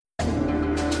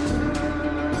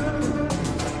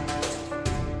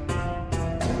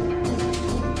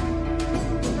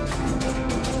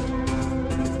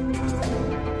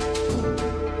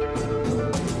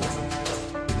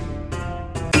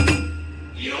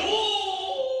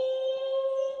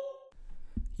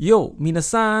Yo,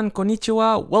 minasan,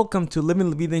 konnichiwa. Welcome to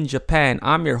Living La Vida in Japan.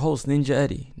 I'm your host, Ninja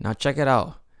Eddie. Now check it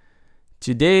out.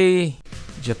 Today,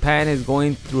 Japan is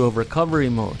going through a recovery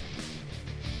mode.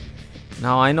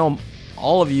 Now I know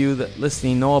all of you that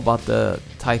listening know about the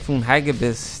Typhoon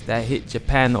Hagibis that hit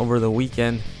Japan over the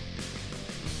weekend.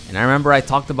 And I remember I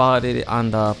talked about it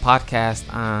on the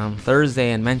podcast on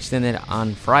Thursday and mentioned it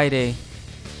on Friday.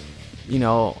 You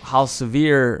know, how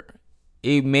severe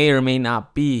it may or may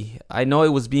not be. I know it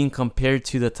was being compared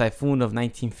to the typhoon of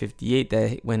 1958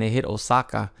 that when it hit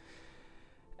Osaka.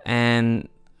 And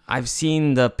I've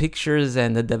seen the pictures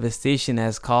and the devastation it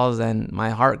has caused, and my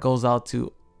heart goes out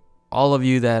to all of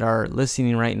you that are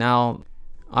listening right now.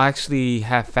 I actually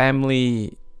have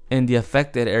family in the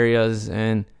affected areas,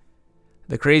 and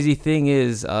the crazy thing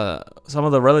is some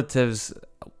of the relatives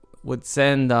would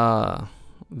send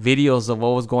videos of what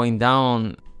was going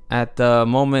down at the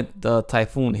moment the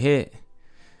typhoon hit,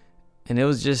 and it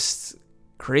was just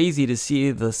crazy to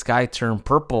see the sky turn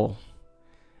purple.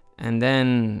 And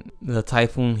then the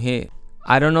typhoon hit.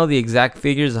 I don't know the exact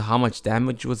figures of how much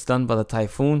damage was done by the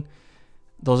typhoon.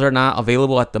 Those are not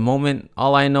available at the moment.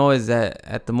 All I know is that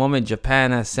at the moment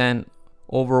Japan has sent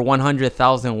over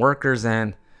 100,000 workers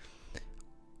and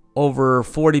over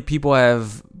 40 people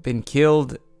have been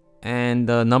killed, and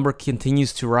the number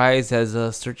continues to rise as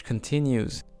the search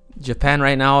continues. Japan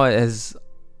right now is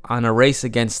on a race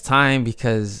against time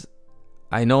because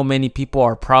I know many people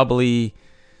are probably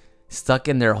stuck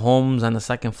in their homes on the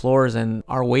second floors and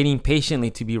are waiting patiently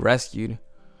to be rescued.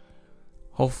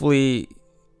 Hopefully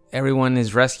everyone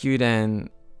is rescued and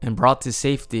brought to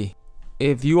safety.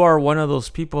 If you are one of those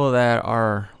people that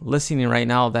are listening right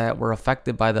now that were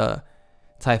affected by the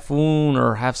typhoon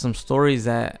or have some stories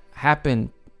that happened,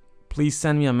 please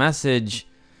send me a message.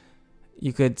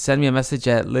 You could send me a message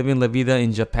at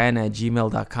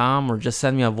livinglavidainjapan@gmail.com or just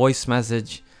send me a voice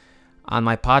message on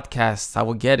my podcast. I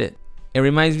will get it. It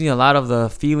reminds me a lot of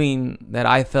the feeling that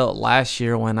I felt last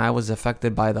year when I was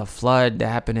affected by the flood that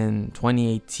happened in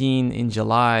 2018 in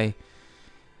July.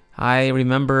 I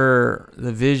remember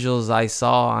the visuals I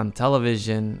saw on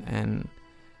television, and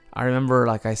I remember,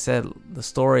 like I said, the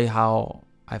story, how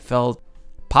I felt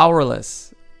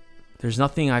powerless. There's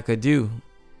nothing I could do.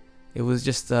 It was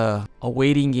just a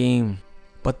waiting game.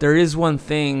 But there is one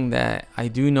thing that I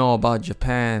do know about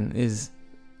Japan is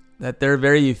that they're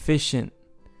very efficient.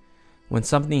 When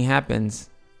something happens,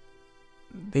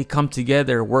 they come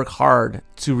together, work hard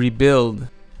to rebuild.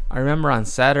 I remember on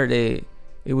Saturday,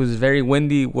 it was very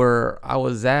windy where I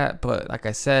was at, but like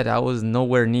I said, I was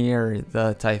nowhere near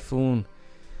the typhoon.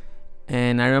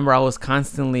 And I remember I was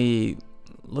constantly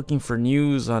looking for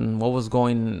news on what was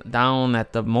going down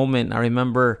at the moment. I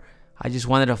remember I just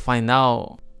wanted to find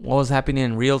out what was happening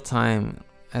in real time.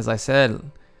 As I said,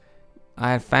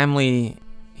 I had family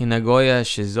in Nagoya,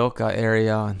 Shizuoka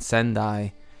area, and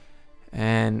Sendai,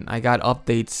 and I got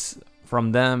updates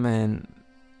from them, and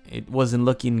it wasn't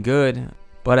looking good.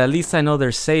 But at least I know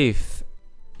they're safe,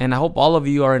 and I hope all of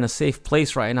you are in a safe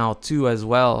place right now too, as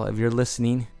well, if you're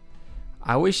listening.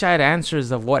 I wish I had answers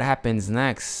of what happens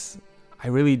next. I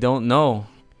really don't know.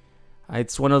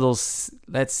 It's one of those,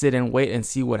 let's sit and wait and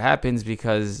see what happens,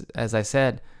 because as I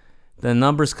said, the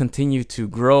numbers continue to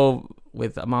grow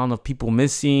with the amount of people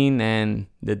missing and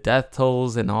the death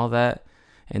tolls and all that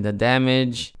and the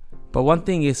damage. But one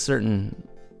thing is certain,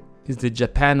 is that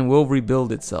Japan will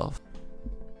rebuild itself.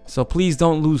 So please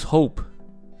don't lose hope.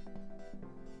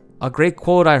 A great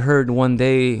quote I heard one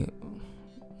day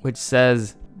which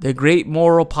says, "The great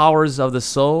moral powers of the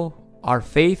soul are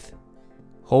faith,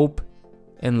 hope,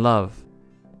 and love."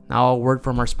 Now a word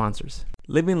from our sponsors.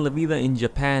 Living La Vida in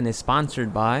Japan is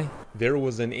sponsored by There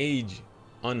was an age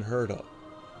unheard of.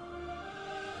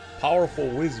 Powerful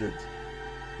wizards,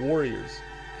 warriors,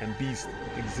 and beasts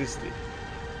existed.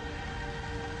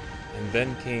 And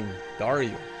then came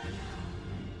Dario,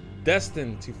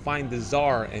 destined to find the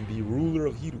Tsar and be ruler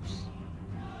of Hirus.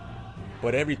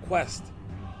 But every quest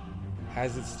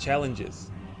has its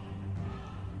challenges.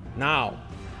 Now,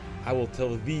 I will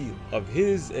tell thee of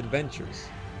his adventures.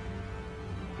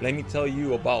 Let me tell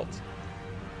you about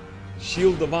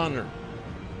Shield of Honor,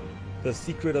 The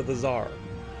Secret of the Tsar.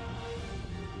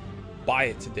 Buy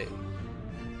it today.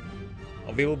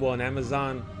 Available on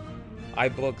Amazon,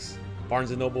 iBooks,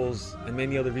 Barnes & Nobles, and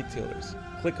many other retailers.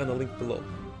 Click on the link below.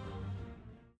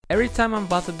 Every time I'm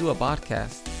about to do a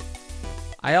podcast,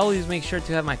 I always make sure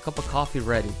to have my cup of coffee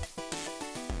ready.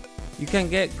 You can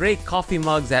get great coffee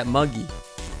mugs at Muggy.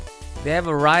 They have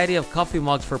a variety of coffee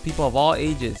mugs for people of all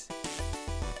ages.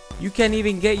 You can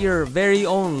even get your very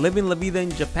own Living La Vida in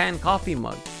Japan coffee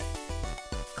mug.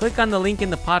 click on the link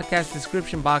in the podcast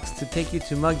description box to take you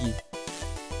to Muggy.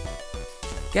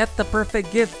 Get the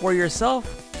perfect gift for yourself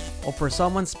or for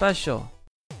someone special.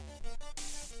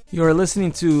 You are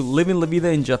listening to Living La Vida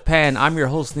in Japan. I'm your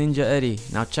host, Ninja Eddie.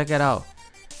 Now check it out.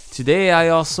 Today I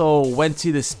also went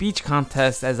to the speech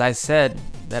contest, as I said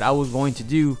that I was going to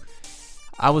do.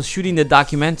 I was shooting the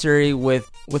documentary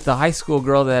with the high school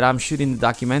girl that I'm shooting the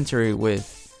documentary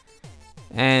with.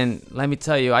 And let me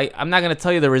tell you, I'm not going to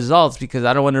tell you the results because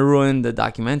I don't want to ruin the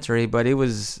documentary, but it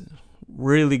was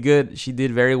really good. She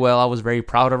did very well. I was very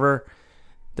proud of her.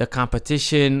 The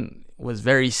competition was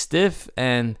very stiff,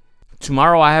 and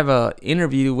tomorrow I have an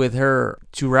interview with her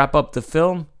to wrap up the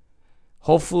film.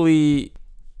 Hopefully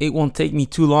it won't take me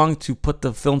too long to put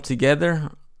the film together.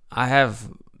 I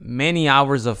have many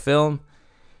hours of film,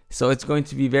 so it's going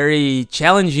to be very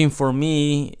challenging for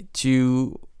me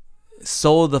to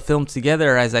sew the film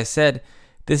together. As I said,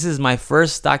 this is my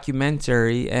first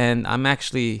documentary, and I'm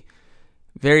actually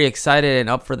very excited and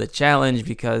up for the challenge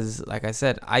because, like I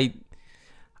said, I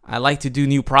like to do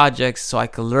new projects so I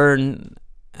can learn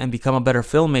and become a better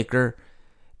filmmaker.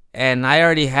 And I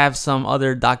already have some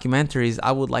other documentaries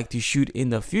I would like to shoot in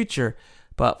the future,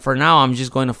 but for now I'm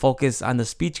just going to focus on the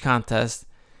speech contest.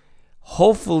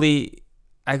 Hopefully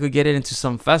I could get it into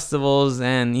some festivals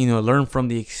and learn from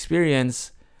the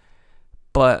experience.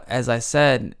 But as I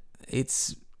said,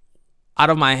 it's out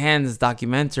of my hands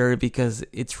documentary because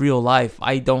it's real life.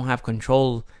 I don't have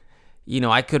control.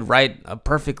 I could write a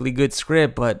perfectly good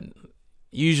script, but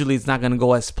usually it's not going to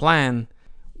go as planned,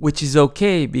 which is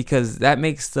okay because that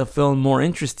makes the film more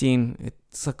interesting.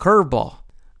 It's a curveball.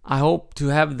 I hope to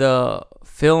have the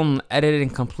film edited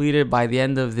and completed by the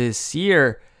end of this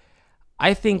year.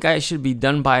 I think I should be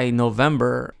done by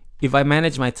November if I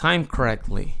manage my time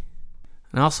correctly.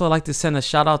 And also, I'd like to send a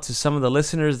shout out to some of the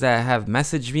listeners that have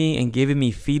messaged me and given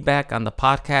me feedback on the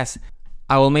podcast.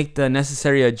 I will make the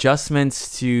necessary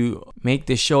adjustments to make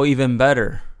the show even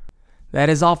better. That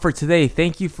is all for today.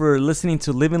 Thank you for listening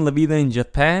to Living La Vida in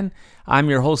Japan. I'm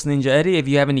your host, Ninja Eddie. If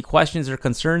you have any questions or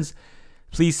concerns,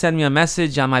 please send me a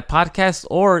message on my podcast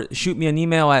or shoot me an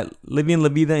email at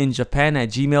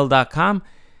livinglavidainjapan@gmail.com.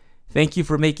 Thank you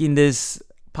for making this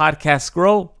podcast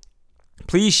grow.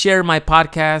 Please share my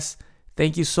podcast.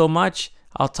 Thank you so much.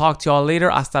 I'll talk to y'all later.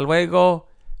 Hasta luego.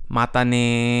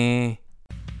 Matane.